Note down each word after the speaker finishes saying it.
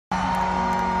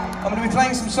I'm going to be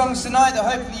playing some songs tonight that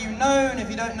hopefully you know, and if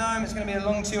you don't know them, it's going to be a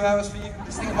long 2 hours for you.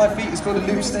 This thing at my feet is called a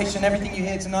loop station. Everything you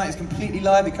hear tonight is completely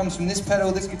live. It comes from this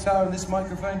pedal, this guitar, and this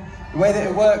microphone. The way that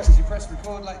it works is you press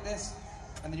record like this,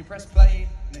 and then you press play,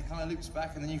 and it kind of loops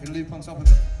back, and then you can loop on top of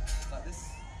it, like this.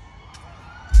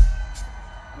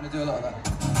 I'm going to do a lot of that.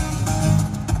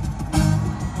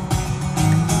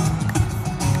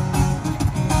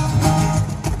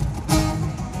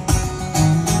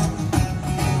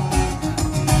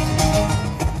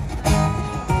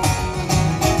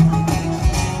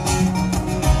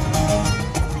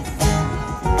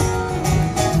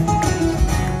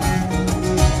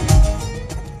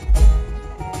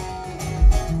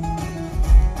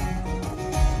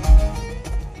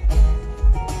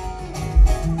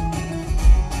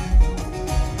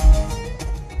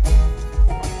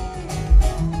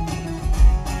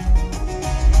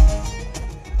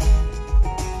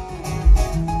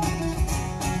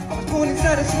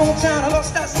 Inside a small town, I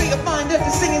lost that state of mind after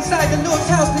sing inside the Lord's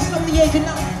house. But stop the age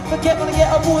enough, forget when I get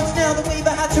awards now. The wave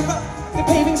I had to run, the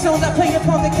paving songs I played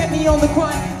upon that kept me on the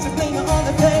grind. So blame it on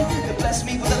the pain that blessed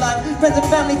me with a life. Friends and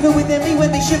family filled with envy when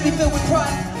they should be filled with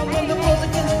pride. I'm on the walls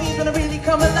against me when I really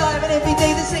come alive. And every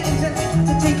day the Satan tempts me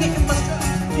to take it in my stride.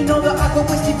 You know that I got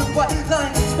whiskey with white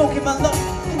lines and smoke in my lungs.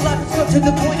 Life has got to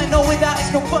the point I know without it's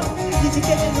no fun. Need to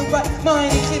get in the right mind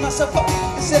and clear myself up.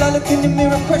 Instead I look in the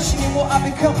mirror questioning what I've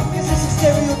become. Is this a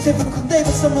stereotypical day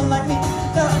for someone like me?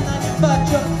 Without a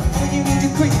 9-to-5 job or a uni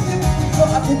degree.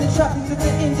 Caught up in the trappings of the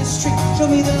industry. Show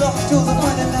me the lost tools and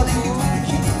find another you to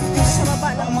keep.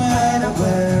 I'm aware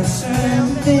of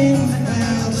certain things that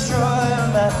will destroy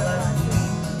my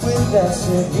life. With that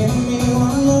said, give me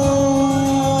one more.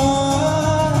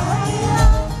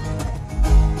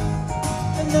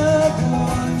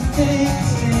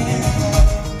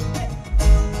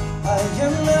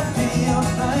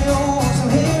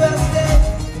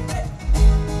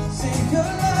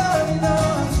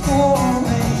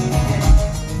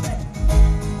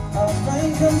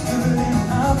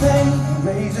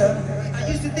 I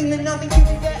used to think that nothing could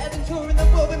be better than touring the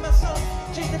world with my song.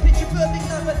 Chase the picture perfect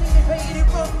life, I think they painted it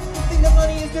wrong. Think that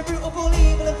money is the root of all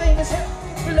evil and famous hell.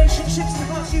 Relationships, the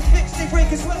hearts you fix, they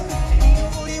break as well. And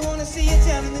nobody wanna see you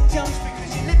down in the dumps because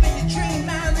you're living your dream,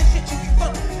 man, this shit should be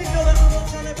fun. They know that I'm not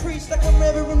trying to preach like I'm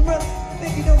Reverend Run.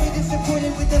 Think you don't be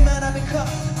disappointed with the man I become.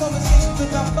 Conversations with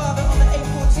my father on the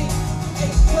 814.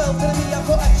 Age 12 telling me I've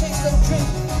got to chase those dreams.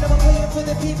 Now I'm playing for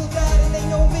the people that and they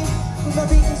know me. With my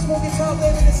beats and small guitar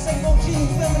wearing the same old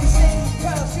jeans. Family saying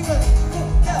proud, Sheeran,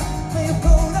 yeah, may have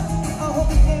grown up. I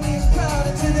hope he gave me his proud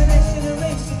into the next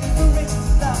generation.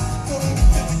 Inspirations loud, so we can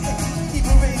do it, keep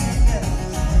it raising them.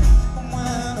 When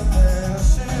I'm there,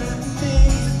 certain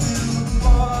things that do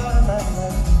more than my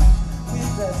life.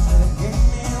 With that said, give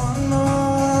me one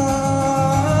more.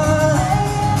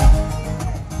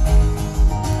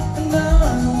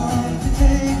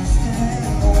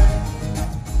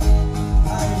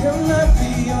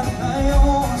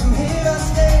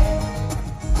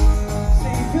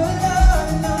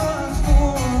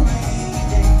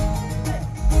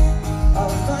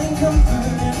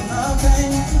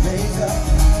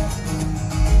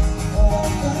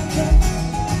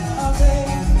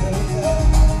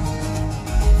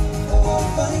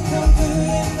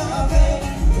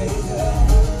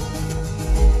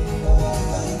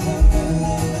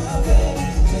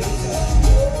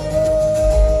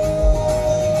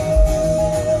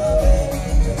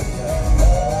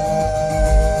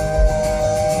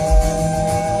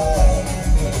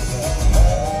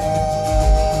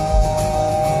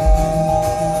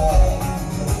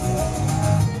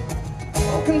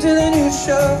 To the new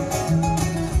show.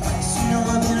 You know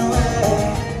I've been away.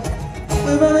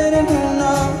 We're running into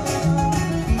love.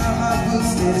 My heart will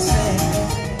stay the same.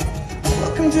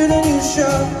 Welcome to the new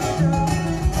show.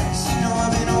 You know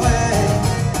I've been away.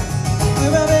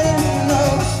 We're running into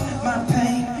love. My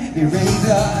pain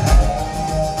eraser.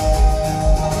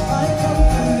 My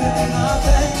comfort and my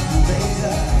pain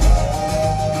eraser.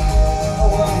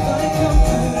 Oh, my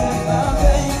comfort and my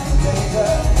pain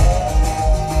eraser.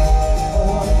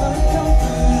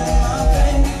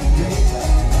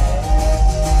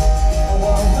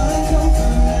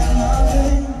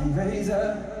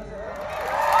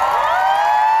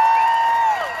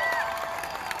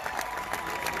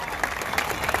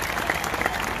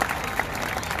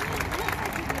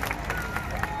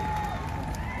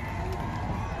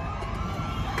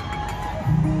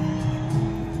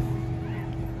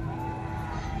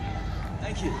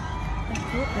 Thank you.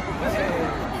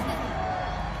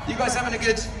 You guys having a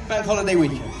good bank holiday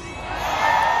weekend?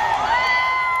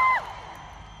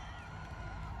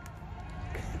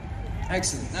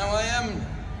 Excellent. Now I am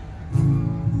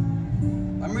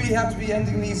really happy to be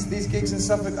ending these gigs in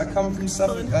Suffolk. I come from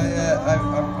Suffolk.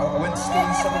 I went to school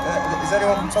in Suffolk. Is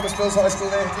anyone from Thomas Mills High School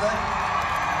there today?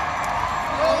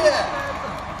 Oh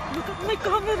yeah. Look at my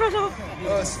camera.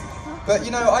 But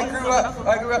you know,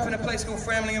 I grew up in a place called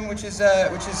Framlingham, which is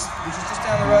just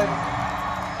down the road.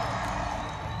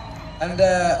 And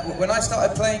when I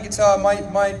started playing guitar,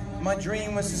 my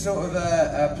dream was to sort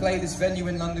of play this venue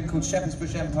in London called Shepherd's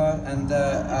Bush Empire. And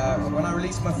when I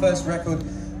released my first record,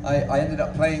 I ended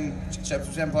up playing Shepherd's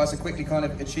Bush Empire, so quickly kind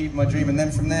of achieved my dream. And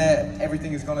then from there,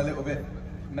 everything has gone a little bit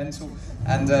mental.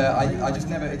 And I just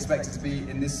never expected to be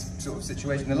in this sort of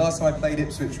situation. The last time I played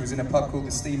Ipswich was in a pub called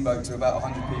the Steamboat to about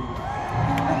 100 people.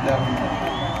 And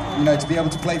you know, to be able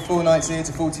to play 4 nights here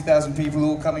to 40,000 people,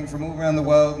 all coming from all around the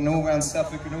world and all around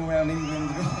Suffolk and all around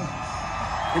England,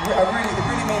 it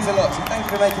really means a lot. So thank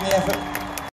you for making the effort.